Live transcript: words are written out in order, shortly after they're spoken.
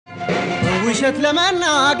ውሸት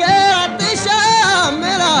ለመናገር አትሻም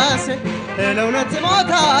ራስ ለእውነት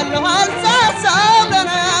ሞታለሁ አልሳሳም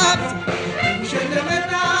ለነፍስ ውሸት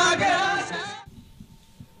ለመናገር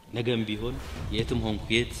ነገም ቢሆን የትም ሆንኩ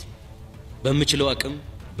የት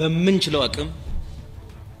በምንችለው አቅም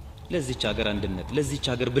ለዚች ሀገር አንድነት ለዚች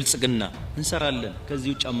ሀገር ብልጽግና እንሰራለን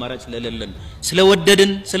ከዚህ ውጭ አማራጭ ስለሌለን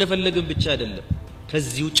ስለወደድን ስለፈለግን ብቻ አይደለም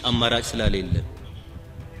ከዚህ ውጭ አማራጭ ስለሌለን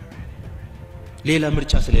ሌላ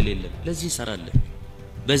ምርጫ ስለሌለን ለዚህ እንሰራለን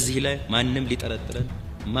በዚህ ላይ ማንንም ሊጠረጥረን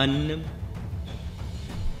ማንንም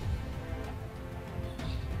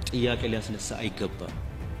ጥያቄ ሊያስነሳ አይገባም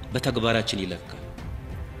በተግባራችን ይለካል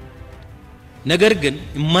ነገር ግን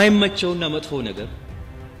የማይመቸውና መጥፎ ነገር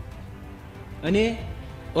እኔ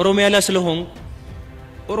ኦሮሚያ ላይ ስለሆን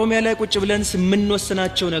ኦሮሚያ ላይ ቁጭ ብለን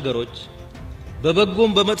ስምንወስናቸው ነገሮች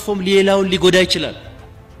በበጎም በመጥፎም ሌላውን ሊጎዳ ይችላል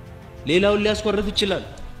ሌላውን ሊያስቆርጥ ይችላል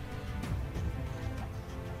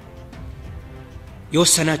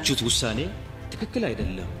የወሰናችሁት ውሳኔ ትክክል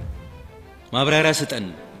አይደለም ማብራሪያ ስጠን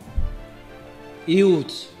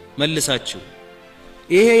ይሁት መልሳችሁ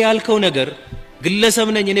ይሄ ያልከው ነገር ግለሰብ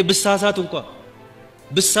ነኝ እኔ ብሳሳት እንኳን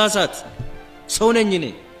ብሳሳት ሰው ነኝ እኔ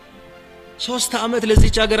 3 አመት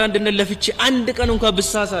ለዚች ሀገር አንድነት ለፍቼ አንድ ቀን እንኳን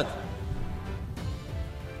ብሳሳት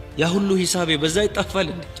ያ ሁሉ ሂሳቤ በዛ ይጣፋል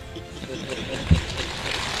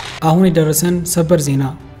አሁን የደረሰን ሰበር ዜና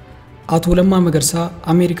አቶ ለማ መገርሳ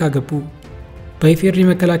አሜሪካ ገቡ በኢፌዴሪ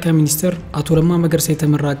መከላከያ ሚኒስቴር አቶ ለማ መገርሳ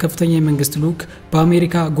የተመራ ከፍተኛ የመንግስት ልኡክ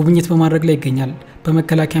በአሜሪካ ጉብኝት በማድረግ ላይ ይገኛል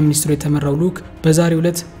በመከላከያ ሚኒስቴሩ የተመራው ልኡክ በዛሬው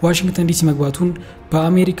ዕለት ዋሽንግተን ዲሲ መግባቱን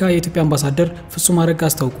በአሜሪካ የኢትዮጵያ አምባሳደር ፍጹም አረጋ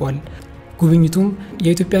አስታውቀዋል ጉብኝቱም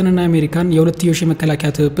የኢትዮጵያንና አሜሪካን የሁለትዮሽ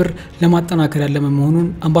መከላከያ ትብብር ለማጠናከር ያለመ መሆኑን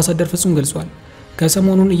አምባሳደር ፍጹም ገልጿል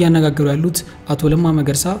ከሰሞኑን እያነጋገሩ ያሉት አቶ ለማ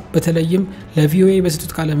መገርሳ በተለይም ለቪኦኤ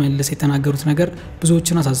በሰጡት ቃለ ምልልስ የተናገሩት ነገር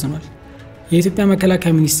ብዙዎችን አሳዝኗል የኢትዮጵያ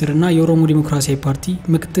መከላከያ ሚኒስቴርና የኦሮሞ ዲሞክራሲያዊ ፓርቲ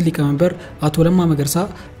ምክትል ሊቀመንበር አቶ ለማ መገርሳ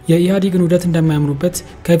የኢህአዴግን ውህደት እንደማያምኑበት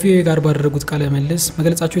ከቪኦኤ ጋር ባደረጉት ቃለ ምልልስ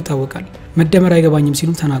መግለጻቸው ይታወቃል መደመር አይገባኝም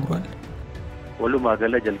ሲሉ ተናግሯል ወሉማ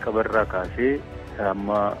ገለ ጀልቀበራ ካሴ አማ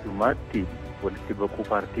ሉማቲ ወልቲ በቁ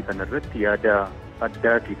ፓርቲ ከነረት ያዳ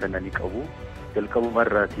አዳቲ ከነኒ ቀቡ ጀልቀቡ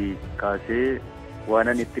መራቲ ካሴ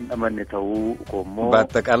ዋናን ይተማመነታው ቆሞ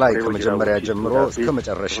በአጠቃላይ ከመጀመሪያ ጀምሮ እስከ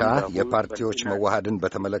መጨረሻ የፓርቲዎች መዋሃድን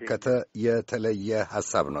በተመለከተ የተለየ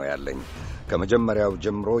ሐሳብ ነው ያለኝ ከመጀመሪያው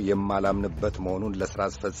ጀምሮ የማላምንበት መሆኑን ለሥራ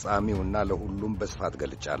አስፈጻሚውና ለሁሉም በስፋት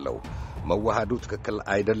ገልጫለሁ መዋሃዱ ትክክል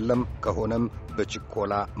አይደለም ከሆነም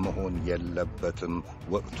በችኮላ መሆን የለበትም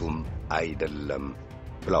ወቅቱም አይደለም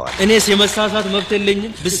ብለዋል እኔስ የመሳሳት መብት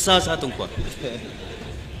የለኝም ብሳሳት እንኳን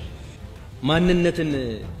ማንነትን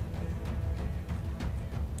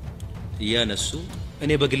ያነሱ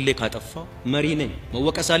እኔ በግሌ ካጠፋው መሪ ነኝ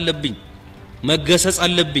መወቀስ አለብኝ መገሰጽ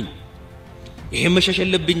አለብኝ ይሄ መሸሽ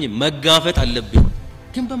አለብኝ መጋፈጥ አለብኝ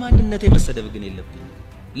ግን በማንነቴ መሰደብ ግን የለብኝ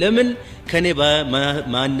ለምን ከኔ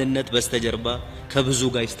በማንነት በስተጀርባ ከብዙ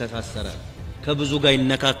ጋር ይስተሳሰራል ከብዙ ጋር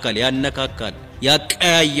ይነካካል ያነካካል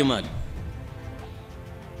ያቀያይማል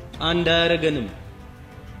አንድ አያረገንም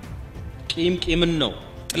ቂምን ነው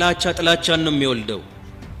ጥላቻን ነው የሚወልደው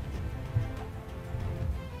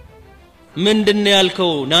ምንድነው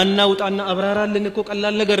ያልከው ናና ውጣና አብራራልን እኮ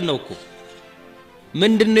ቀላል ነገር ነው እኮ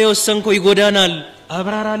ምንድነው የወሰንከው ይጎዳናል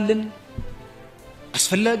አብራራልን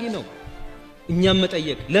አስፈላጊ ነው እኛም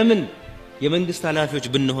መጠየቅ ለምን የመንግስት ኃላፊዎች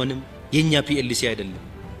ብንሆንም የኛ ፒኤልሲ አይደለም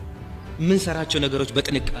ምን ሰራቸው ነገሮች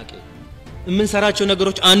በጥንቃቄ ምን ሰራቸው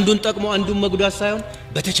ነገሮች አንዱን ጠቅሞ አንዱን መጉዳት ሳይሆን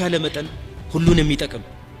በተቻለ መጠን ሁሉንም የሚጠቅም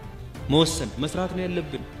መወሰን መስራት ነው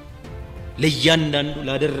ያለብን ለያንዳንዱ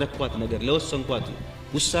ላደረኳት ነገር ለወሰንኳት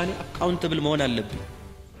ውሳኔ አካውንተብል መሆን አለብን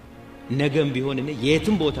ነገም ቢሆን እኔ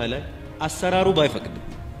የትም ቦታ ላይ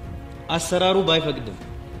አሰራሩ ባይፈቅድም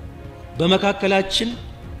በመካከላችን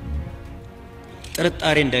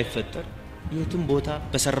ጥርጣሬ እንዳይፈጠር የትም ቦታ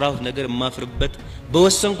በሰራሁት ነገር ማፍርበት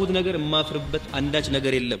በወሰንኩት ነገር ማፍርበት አንዳች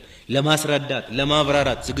ነገር የለም ለማስረዳት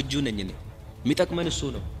ለማብራራት ዝግጁ ነኝ እኔ የሚጠቅመን እሱ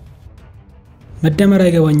ነው መደመር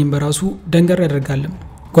አይገባኝም በራሱ ደንገር ያደርጋልም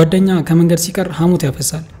ጓደኛ ከመንገድ ሲቀር ሐሞት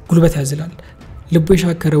ያፈሳል ጉልበት ያዝላል ልቡ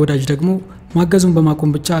የሻከረ ወዳጅ ደግሞ ማገዙን በማቆም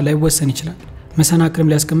ብቻ ላይወሰን ይችላል መሰናክልም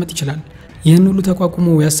ሊያስቀምጥ ይችላል ይህን ሁሉ ተቋቁሞ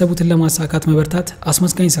ያሰቡትን ለማሳካት መበርታት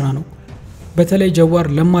አስመስጋኝ ስራ ነው በተለይ ጀዋር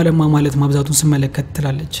ለማ ማለት ማብዛቱን ስመለከት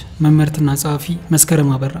ትላለች መመርትና ጻፊ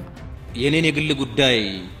መስከረም አበራ የኔን የግል ጉዳይ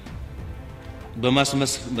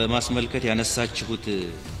በማስመልከት ያነሳችሁት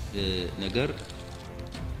ነገር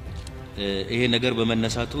ይሄ ነገር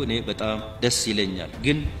በመነሳቱ እኔ በጣም ደስ ይለኛል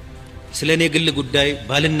ግን ስለኔ ግል ጉዳይ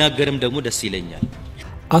ባልናገርም ደግሞ ደስ ይለኛል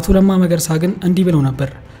አቶ ለማ መገርሳ ግን እንዲህ ብለው ነበር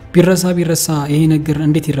ቢረሳ ይሄ ነገር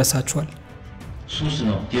እንዴት ይረሳችኋል ሱስ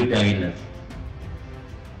ነው ኢትዮጵያዊነት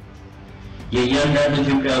የእያንዳንዱ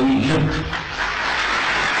ኢትዮጵያዊ ልብ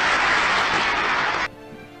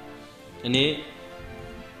እኔ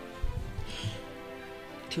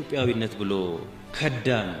ኢትዮጵያዊነት ብሎ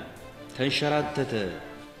ከዳን ተንሸራተተ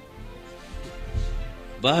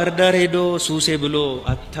ባህር ዳር ሄዶ ሱሴ ብሎ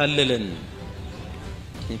አታለለን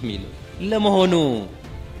የሚለው ለመሆኑ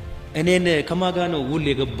እኔን ከማጋ ነው ውል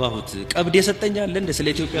የገባሁት ቀብድ የሰጠኛል እንደ ስለ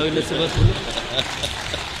ኢትዮጵያዊነት ስበት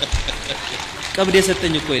ቀብድ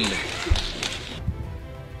የሰጠኝ እኮ የለም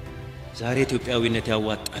ዛሬ ኢትዮጵያዊነት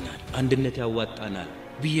ያዋጣናል አንድነት ያዋጣናል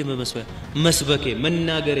ብዬ መስበኬ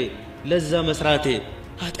መናገሬ ለዛ መስራቴ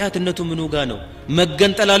ኃጢያትነቱ ምኑ ጋር ነው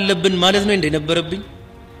መገንጠል አለብን ማለት ነው እንደነበረብኝ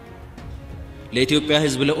ለኢትዮጵያ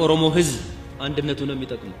ህዝብ ለኦሮሞ ህዝብ አንድነቱ ነው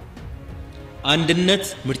የሚጠቅመው አንድነት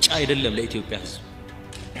ምርጫ አይደለም ለኢትዮጵያ ህዝብ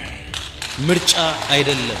ምርጫ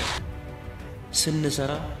አይደለም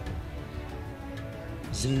ስንሰራ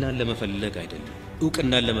ዝናን ለመፈለግ አይደለም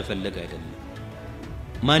ዕውቅናን ለመፈለግ አይደለም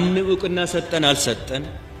ማን ዕውቅና ሰጠን አልሰጠን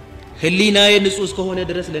ህሊናዬ ንጹህ እስከሆነ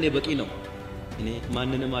ድረስ ለኔ በቂ ነው እኔ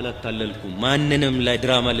ማንንም አላታለልኩም ማንንም ላይ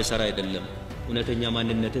ድራማ ልሰራ አይደለም እውነተኛ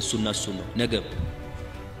ማንነቴ እሱና እሱ ነው ነገ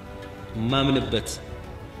ማምንበት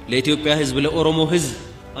ለኢትዮጵያ ህዝብ ለኦሮሞ ህዝብ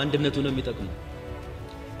አንድነቱ ነው የሚጠቅመው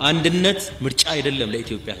አንድነት ምርጫ አይደለም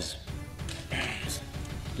ለኢትዮጵያ ህዝብ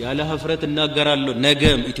ያለ ሀፍረት እናገራለሁ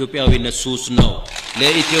ነገም ኢትዮጵያዊነት ሱስ ነው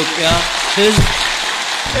ለኢትዮጵያ ህዝብ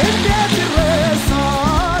እንዴት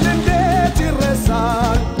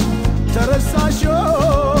ይረሳል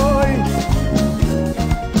ተረሳሾይ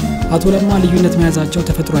አቶ ለማ ልዩነት መያዛቸው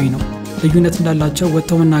ተፈጥሯዊ ነው ልዩነት እንዳላቸው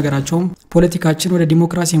ወጥተው መናገራቸውም ፖለቲካችን ወደ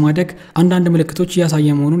ዲሞክራሲ ማደግ አንዳንድ ምልክቶች ያሳየ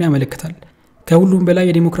መሆኑን ያመለክታል ከሁሉም በላይ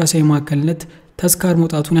የዲሞክራሲያዊ ማዕከልነት ተስካር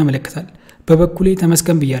መውጣቱን ያመለክታል በበኩሌ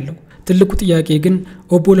ተመስገን ብያለሁ ትልቁ ጥያቄ ግን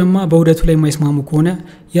ኦቦ ለማ በውደቱ ላይ የማይስማሙ ከሆነ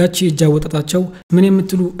ያቺ እጅ አወጣጣቸው ምን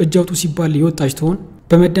የምትሉ እጅ አውጡ ሲባል ይወጣች ተሆን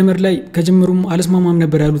በመደመር ላይ ከጅምሩም አልስማማም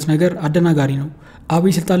ነበር ያሉት ነገር አደናጋሪ ነው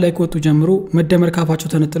አብይ ስልጣን ላይ ከወጡ ጀምሮ መደመር ካፋቸው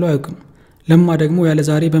ተነጥለው አያውቁም ለማ ደግሞ ያለ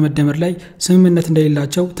ዛሬ በመደመር ላይ ስምምነት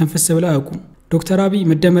እንደሌላቸው ተንፈስ ብለው አያውቁም ዶክተር አብይ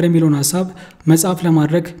መደመር የሚለውን ሐሳብ መጻፍ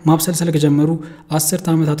ለማድረግ ማብሰልሰል ከጀመሩ 10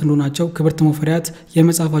 ዓመታት እንደሆናቸው ክብርት ሞፈሪያት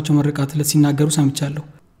የመጻፋቸው መርቃት ለት ሲናገሩ ሰምቻለሁ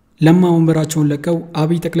ለማ ወንበራቸውን ለቀው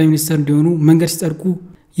አብይ ጠቅላይ ሚኒስትር እንዲሆኑ መንገድ ሲጠርቁ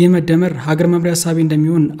የመደመር ሀገር መምሪያ ሐሳብ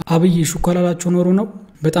እንደሚሆን አብይ ሹካላላቸው ኖሮ ነው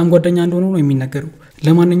በጣም ጓደኛ እንደሆኑ ነው የሚነገረው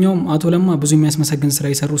ለማንኛውም አቶ ለማ ብዙ የሚያስመሰግን ስራ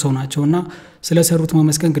ይሰሩ ሰው ናቸውና ስለሰሩት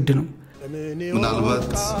ማመስገን ግድ ነው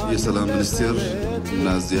ምናልባት የሰላም ሚኒስቴር እና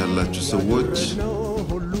እዚህ ያላችሁ ሰዎች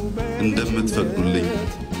እንደምትፈቅዱልኝ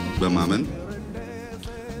በማመን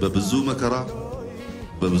በብዙ መከራ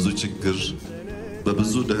በብዙ ችግር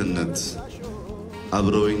በብዙ ደህንነት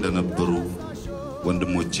አብረውኝ ለነበሩ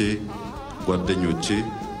ወንድሞቼ ጓደኞቼ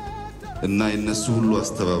እና የነሱ ሁሉ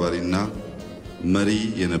አስተባባሪና መሪ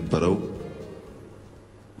የነበረው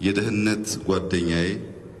የደህንነት ጓደኛዬ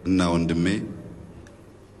እና ወንድሜ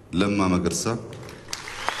ለማ መገርሳ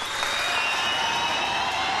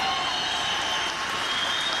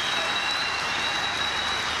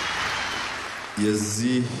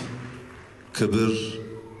የዚህ ክብር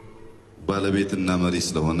ባለቤትና መሪ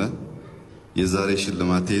ስለሆነ የዛሬ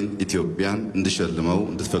ሽልማቴን ኢትዮጵያን እንድሸልመው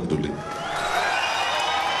እንድትፈቅዱልኝ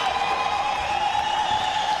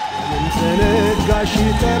ተነጋሽ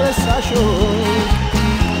ተረሳሾይ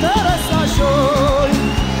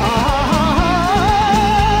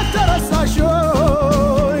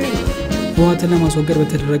ህወሓትን ለማስወገድ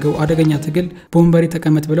በተደረገው አደገኛ ትግል በወንበሬ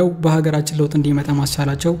ተቀመጥ ብለው በሀገራችን ለውጥ እንዲመጣ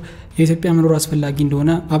ማስቻላቸው የኢትዮጵያ መኖር አስፈላጊ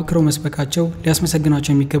እንደሆነ አብክረው መስበካቸው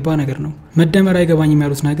ሊያስመሰግናቸው የሚገባ ነገር ነው መደመር አይገባኝም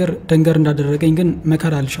ያሉት ነገር ደንገር እንዳደረገኝ ግን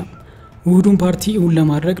መከራ አልሻም ውህዱን ፓርቲ እውን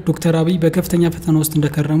ለማድረግ ዶክተር አብይ በከፍተኛ ፈተና ውስጥ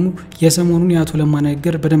እንደከረሙ የሰሞኑን የአቶ ለማ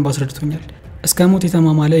ንግግር በደንብ አስረድቶኛል እስከ ሞት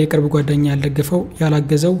የተማማለ የቅርብ ጓደኛ ያልደገፈው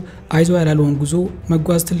ያላገዘው አይዞ ያላለውን ጉዞ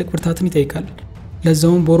መጓዝ ትልቅ ብርታትን ይጠይቃል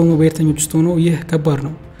ለዛውም በኦሮሞ ብሔርተኞች ውስጥ ሆኖ ይህ ከባድ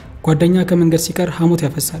ነው ጓደኛ ከመንገድ ሲቀር ሐሞት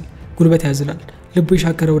ያፈሳል ጉልበት ያዝላል ልቡ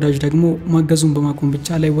የሻከረ ወዳጅ ደግሞ ማገዙን በማቆም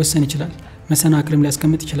ብቻ ላይ ወሰን ይችላል መሰናክልም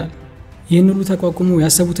ሊያስቀምጥ ይችላል ይህን ሁሉ ተቋቁሞ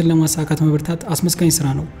ያሰቡትን ለማሳካት መብርታት አስመስጋኝ ስራ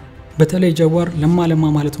ነው በተለይ ጀዋር ለማ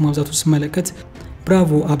ማለቱ ማብዛቱ ሲመለከት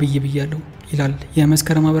ብራቮ አብይ ብያለሁ ይላል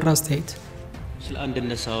የመስከረም አበራ አስተያየት ስለ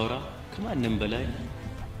አንድነት ሳወራ ከማንም በላይ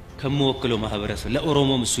ከመወክለው ማህበረሰብ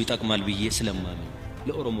ለኦሮሞም እሱ ይጠቅማል ብዬ ስለማምን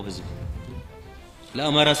ለኦሮሞ ህዝብ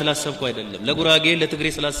ለአማራ ስላሰብኩ አይደለም ለጉራጌ ለትግሬ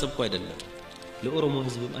ስላሰብኩ አይደለም ለኦሮሞ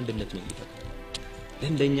ህዝብም አንድነት ነው የሚጠቅመው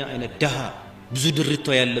ለእንደኛ አይነት ደሃ ብዙ ድርቶ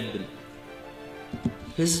ያለብን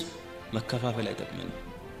ህዝብ መከፋፈል አይጠቅመንም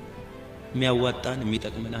የሚያዋጣን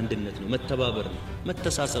የሚጠቅመን አንድነት ነው መተባበር ነው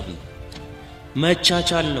መተሳሰብ ነው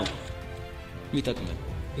መቻቻል ነው የሚጠቅመን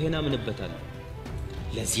ይሄን አምንበታለሁ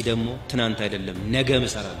ለዚህ ደግሞ ትናንት አይደለም ነገ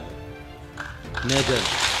እሰራለሁ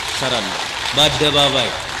በአደባባይ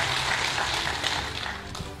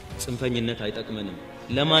ጽንፈኝነት አይጠቅመንም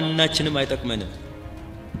ለማንናችንም አይጠቅመንም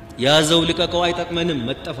ያዘው ልቀቀው አይጠቅመንም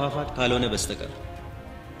መጠፋፋት ካልሆነ በስተቀር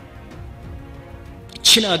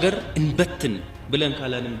እቺን አገር እንበትን ብለን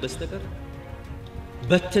ካላልን በስተቀር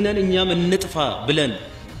በትነን እኛም እንጥፋ ብለን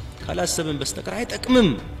ካላሰብን በስተቀር አይጠቅምም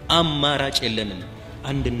አማራጭ የለንም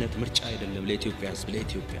አንድነት ምርጫ አይደለም ለኢትዮጵያ ህዝብ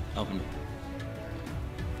ለኢትዮጵያ አሁን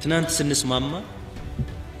ትናንት ስንስማማ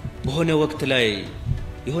በሆነ ወቅት ላይ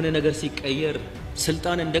የሆነ ነገር ሲቀየር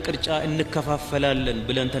ስልጣን እንደ ቅርጫ እንከፋፈላለን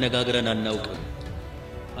ብለን ተነጋግረን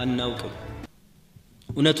አናውቅም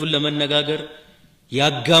እውነቱን ለመነጋገር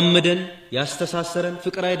ያጋመደን ያስተሳሰረን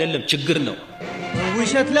ፍቅር አይደለም ችግር ነው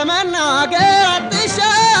ውሸት ለመናገር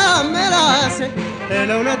አትሻም ራስ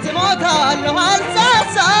ለእውነት ሞታለሁ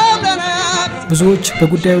አልሳሳም ለነፍስ ብዙዎች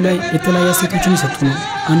በጉዳዩ ላይ የተለያየ አስተያየቶችን ይሰጡ ነው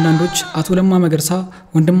አንዳንዶች አቶ ለማ መገርሳ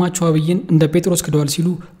ወንድማቸው አብይን እንደ ጴጥሮስ ክደዋል ሲሉ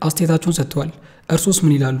አስተያየታቸውን ሰጥተዋል እርሱስ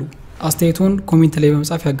ምን ይላሉ አስተያየቱን ኮሜንት ላይ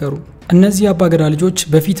በመጻፍ ያጋሩ እነዚህ አባገዳ ልጆች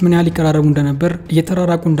በፊት ምን ያህል ይቀራረቡ እንደነበር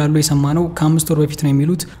እየተራራቁ እንዳሉ የሰማነው ከ5 ወር በፊት ነው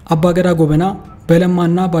የሚሉት አባገዳ ጎበና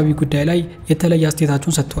በለማና ባቢ ጉዳይ ላይ የተለያየ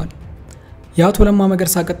አስተያየታቸውን ሰጥተዋል የአቶ ለማ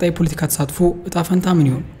መገርሳ ቀጣይ ፖለቲካ ተሳትፎ እጣ ፈንታ ምን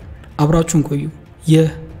ይሆን አብራችሁን ቆዩ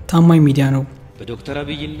የታማኝ ሚዲያ ነው በዶክተር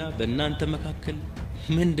አብይና በእናንተ መካከል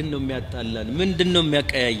ምንድነው የሚያጣላን ምንድነው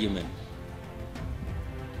የሚያቀያይመን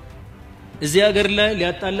እዚህ ሀገር ላይ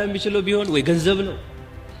ሊያጣላ የሚችለው ቢሆን ወይ ገንዘብ ነው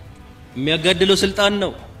የሚያጋድለው ስልጣን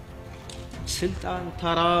ነው ስልጣን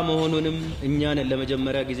ተራ መሆኑንም እኛን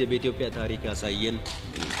ለመጀመሪያ ጊዜ በኢትዮጵያ ታሪክ ያሳየን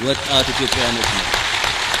ወጣት ኢትዮጵያኖች ነው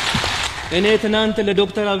እኔ ትናንት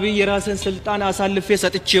ለዶክተር አብይ የራስን ስልጣን አሳልፌ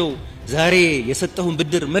ሰጥቼው ዛሬ የሰጠሁን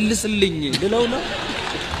ብድር መልስልኝ ልለው ነው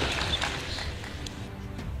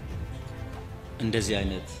እንደዚህ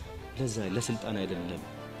አይነት ለስልጣን አይደለም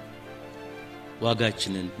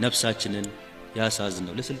ዋጋችንን ነፍሳችንን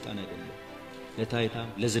ያሳዝነው ለስልጣን አይደለም ለታይታም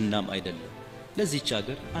ለዝናም አይደለም ለዚህች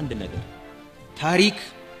ሀገር አንድ ነገር ታሪክ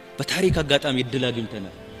በታሪክ አጋጣሚ እድል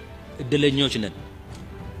አግኝተናል እድለኞች ነን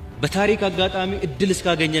በታሪክ አጋጣሚ እድል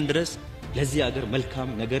እስካገኘን ድረስ ለዚህ ሀገር መልካም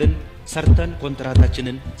ነገርን ሰርተን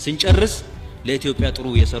ኮንትራታችንን ስንጨርስ ለኢትዮጵያ ጥሩ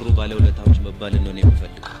የሰሩ ባለውለታዎች መባል ነው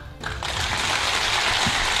የሚፈልገው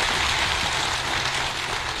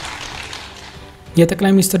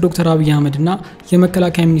የጠቅላይ ሚኒስትር ዶክተር አብይ አህመድና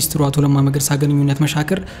የመከላከያ ሚኒስትሩ አቶ ለማ መገርሳ ግንኙነት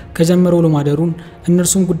መሻከር ከጀመረው ለማደሩን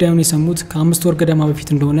እነርሱም ጉዳዩን የሰሙት ከ5 ወር ገደማ በፊት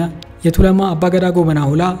እንደሆነ የቱለማ አባገዳ ጎበና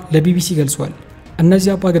ሆላ ለቢቢሲ ገልጿል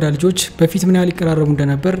እነዚህ አባገዳ ልጆች በፊት ምን ያህል ይቀራረቡ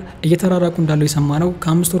እንደነበር እየተራራቁ እንዳለው የሰማነው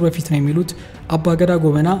ከ5 ወር በፊት ነው የሚሉት አባገዳ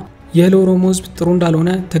ጎበና የለኦሮሞ ህዝብ ጥሩ እንዳልሆነ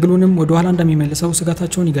ትግሉንም ወደ ኋላ እንደሚመልሰው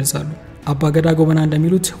ስጋታቸውን ይገልጻሉ አባገዳ ጎበና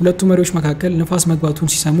እንደሚሉት ሁለቱ መሪዎች መካከል ንፋስ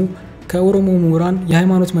መግባቱን ሲሰሙ ከኦሮሞ ምሁራን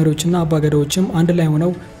የሃይማኖት መሪዎችና አባገዳዎችም አንድ ላይ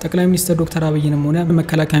ሆነው ጠቅላይ ሚኒስትር ዶክተር አብይንም ሆነ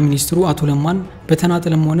መከላከያ ሚኒስትሩ አቶ ለማን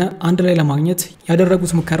በተናጠለም ሆነ አንድ ላይ ለማግኘት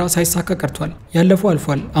ያደረጉት ሙከራ ሳይሳካ ቀርቷል ያለፈው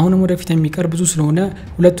አልፏል አሁንም ወደፊት የሚቀር ብዙ ስለሆነ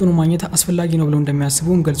ሁለቱን ማግኘት አስፈላጊ ነው ብለው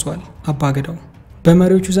እንደሚያስቡም ገልጿል አባገዳው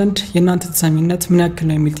በመሪዎቹ ዘንድ የናንተ ተሰሚነት ምን ያክል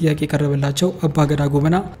ነው የሚል ጥያቄ ቀረበላቸው አባገዳ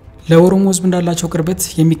ጎበና ለኦሮሞ ህዝብ እንዳላቸው ቅርበት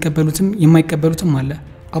የሚቀበሉትም የማይቀበሉትም አለ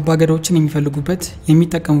አባገዳዎችን የሚፈልጉበት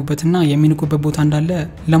የሚጠቀሙበትና የሚንቁበት ቦታ እንዳለ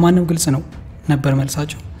ለማንም ግልጽ ነው ነበር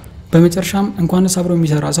መልሳቸው በመጨረሻም እንኳንስ አብሮ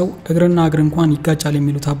የሚሰራ ሰው እግርና እግር እንኳን ይጋጫል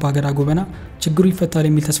የሚሉት አባገዳ ጎበና ችግሩ ይፈታል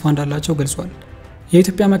የሚል ተስፋ እንዳላቸው ገልጿል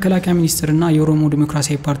የኢትዮጵያ መከላከያ ሚኒስትርና የኦሮሞ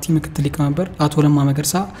ዲሞክራሲያዊ ፓርቲ ምክትል ሊቀመንበር አቶ ለማ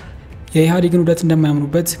መገርሳ የኢህአዴግን ውደት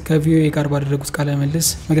እንደማያምኑበት ከቪኦኤ ጋር ባደረጉት ቃለ መልስ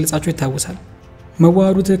መግለጻቸው ይታወሳል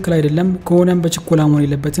መዋሃዱ ትክክል አይደለም ከሆነም በችኮላ መሆን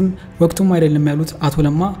የለበትም ወቅቱም አይደለም ያሉት አቶ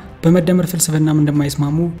ለማ በመደመር ፍልስፍናም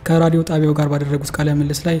እንደማይስማሙ ከራዲዮ ጣቢያው ጋር ባደረጉት ቃለ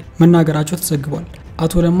መልስ ላይ መናገራቸው ተዘግቧል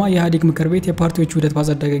አቶ ለማ የኢህአዴግ ምክር ቤት የፓርቲዎቹ ውደት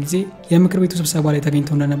ባጸደቀ ጊዜ የምክር ቤቱ ስብሰባ ላይ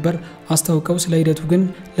ተገኝተው እንደነበር አስታውቀው ስለ ሂደቱ ግን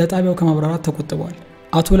ለጣቢያው ከማብራራት ተቆጥበዋል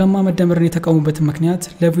አቶ ለማ መደመርን የተቃወሙበት ምክንያት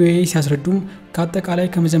ለቪኦኤ ሲያስረዱም ከአጠቃላይ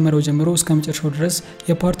ከመጀመሪያው ጀምሮ እስከ መጨረሻው ድረስ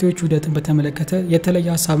የፓርቲዎቹ ውደትን በተመለከተ የተለየ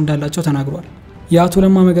ሐሳብ እንዳላቸው ተናግሯል የአቶ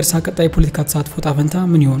ለማ መገርሳ ቀጣይ ፖለቲካ ተሳትፎ ጣፈንታ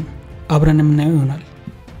ምን ይሆን አብረን የምናየው ይሆናል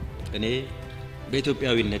እኔ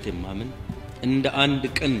በኢትዮጵያዊነት የማምን እንደ አንድ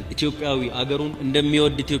ቀን ኢትዮጵያዊ አገሩን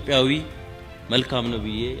እንደሚወድ ኢትዮጵያዊ መልካም ነው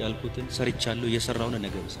ብዬ ያልኩትን ሰርቻለሁ የሰራው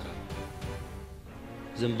ነገር ሰራ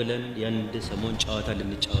ዝም ብለን የአንድ ሰሞን ጨዋታ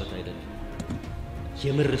ልንጫወት አይደለም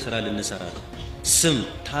የምር ስራ ልንሰራ ነው ስም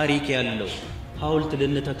ታሪክ ያለው ሐውልት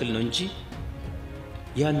ልንተክል ነው እንጂ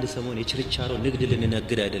የአንድ ሰሞን የችርቻሮ ንግድ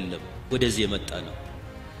ልንነግድ አይደለም ወደዚህ የመጣ ነው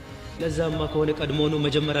ለዛማ ከሆነ ቀድሞኑ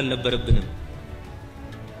መጀመር አልነበረብንም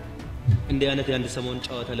እንደ አይነት የአንድ ሰሞን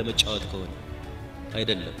ጨዋታ ለመጫወት ከሆነ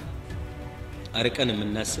አይደለም አርቀን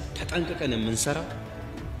የምናስብ ተጠንቀቀን የምንሰራ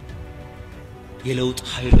የለውጥ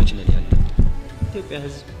ኃይሎች ነን ያለው ኢትዮጵያ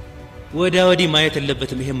ህዝብ ወዲያ ወዲህ ማየት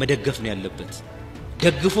የለበትም ይሄ መደገፍ ነው ያለበት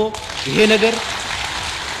ደግፎ ይሄ ነገር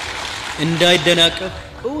እንዳይደናቀፍ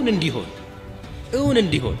እውን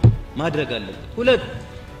እንዲሆን ማድረግ አለበት። ሁለት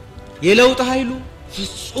የለውጥ ኃይሉ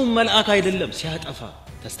ፍጹም መልአክ አይደለም። ሲያጠፋ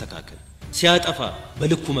ተስተካከል፣ ሲያጠፋ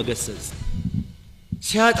በልኩ መገሰጽ፣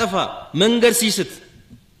 ሲያጠፋ መንገር ሲስት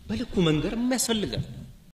በልኩ መንገር የሚያስፈልጋል።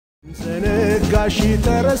 ዘነጋሽ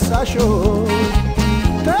ተረሳሾ